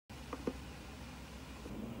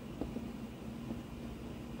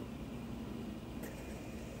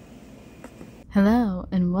Hello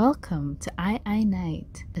and welcome to I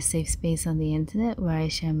Night, a safe space on the internet where I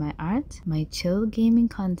share my art, my chill gaming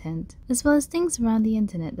content, as well as things around the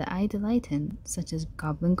internet that I delight in, such as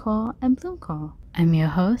Goblin Core and Bloom Core. I'm your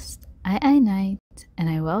host, I Night, and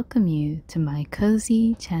I welcome you to my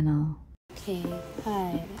cozy channel. Okay,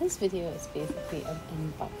 hi. This video is basically an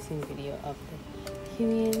unboxing video of the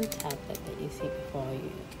huion tablet that you see before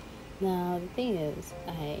you. Now, the thing is,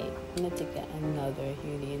 I wanted to get another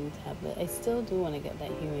huion tablet. I still do want to get that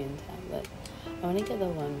huion tablet. I want to get the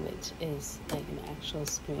one which is like an actual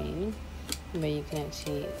screen where you can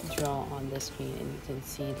actually draw on the screen and you can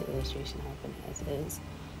see the illustration happen as is.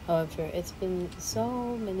 However, it's been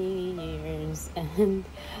so many years and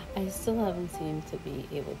I still haven't seemed to be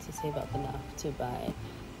able to save up enough to buy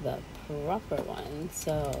the proper one.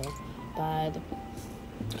 So, but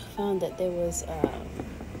I found that there was a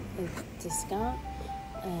discount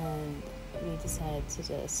and we decided to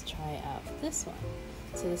just try out this one.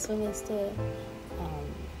 So this one is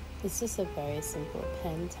it's just a very simple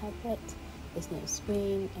pen tablet. There's no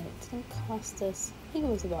screen and it didn't cost us, I think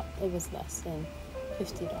it was less than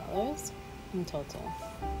 $50 in total.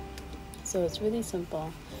 So it's really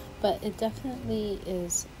simple, but it definitely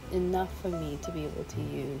is enough for me to be able to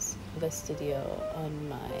use the studio on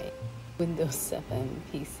my Windows 7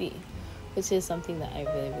 PC, which is something that I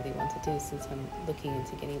really want to do since I'm looking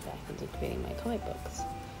into getting back into creating my comic books.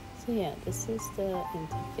 So yeah, this is the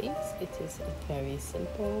interface. It is very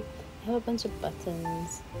simple. I have a bunch of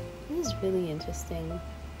buttons. It is really interesting.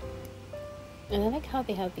 And I like how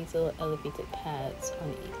they have these little elevated pads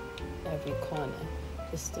on every corner,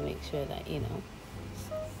 just to make sure that,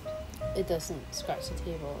 it doesn't scratch the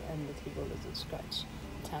table and the table doesn't scratch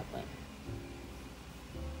the tablet.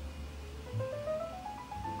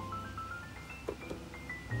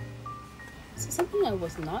 So something I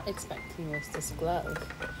was not expecting was this glove.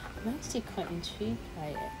 I'm actually quite intrigued by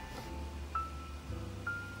it.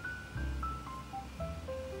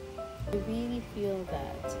 I really feel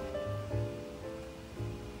that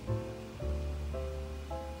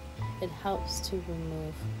it helps to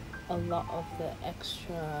remove a lot of the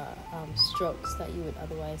extra strokes that you would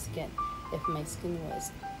otherwise get if my skin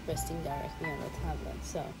was resting directly on the tablet.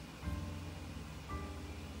 So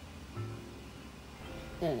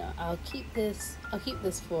no, I'll keep this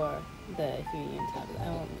for the huion tablet. I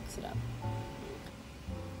won't mix it up.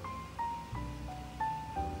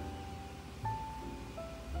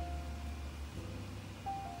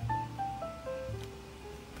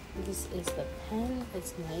 This is the pen.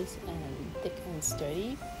 It's nice and thick and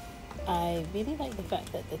sturdy. I really like the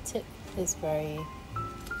fact that the tip is very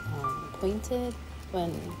pointed.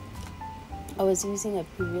 When I was using a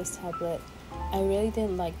previous tablet, I really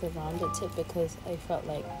didn't like the rounded tip because I felt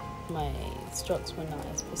like my strokes were not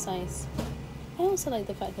as precise. I also like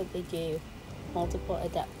the fact that they gave multiple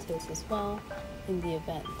adapters as well in the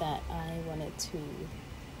event that I wanted to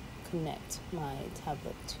connect my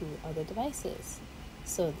tablet to other devices.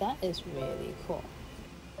 So that is really cool.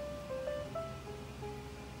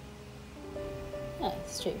 Yeah,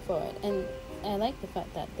 straightforward. And I like the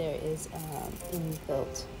fact that there is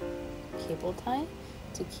inbuilt cable tie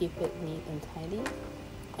to keep it neat and tidy.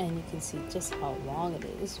 And you can see just how long it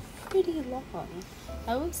is. It's pretty long.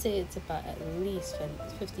 I would say it's about at least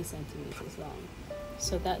 50 centimeters long.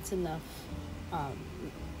 So that's enough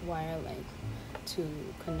wire length to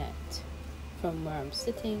connect from where I'm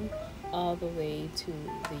sitting all the way to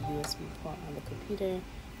the USB port on the computer,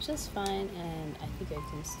 just fine, and I think I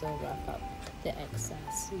can still wrap up the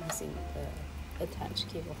excess using the attached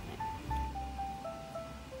cable tie.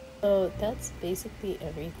 So that's basically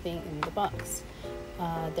everything in the box.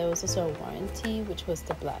 There was also a warranty, which was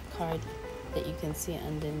the black card that you can see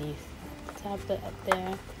underneath the tablet up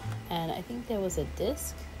there, and I think there was a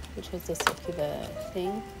disc, which was the circular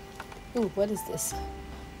thing. Ooh, what is this?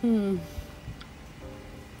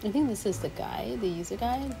 I think this is the guide, the user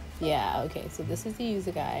guide. Yeah, okay, so this is the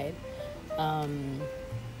user guide.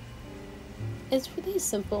 It's really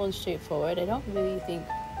simple and straightforward. I don't really think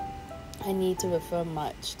I need to refer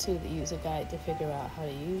much to the user guide to figure out how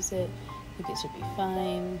to use it. I think it should be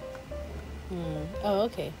fine. Oh,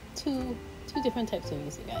 okay, two different types of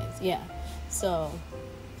user guides. Yeah, so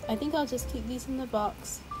I think I'll just keep these in the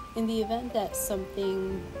box in the event that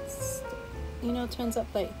something turns up,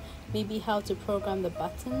 like maybe how to program the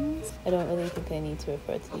buttons. I don't really think I need to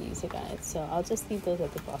refer to the user guide, so I'll just leave those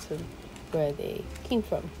at the bottom where they came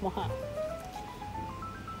from.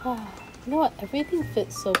 You know what? Everything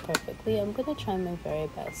fits so perfectly. I'm gonna try my very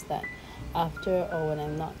best that after or when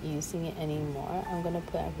I'm not using it anymore, I'm gonna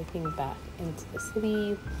put everything back into the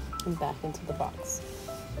sleeve and back into the box.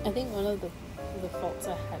 I think one of the faults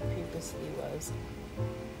I had previously was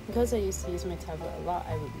because I used to use my tablet a lot,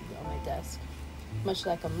 I would leave it on my desk, much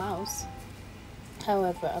like a mouse.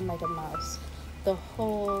 However, unlike a mouse, the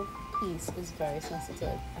whole piece is very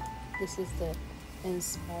sensitive. This is the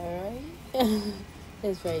inspiroy.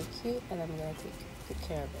 It's very cute, and I'm going to take good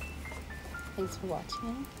care of it. Thanks for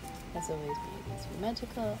watching. As always, may your days be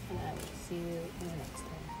magical, and I will see you in the next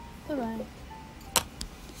time.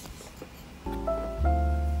 Bye bye.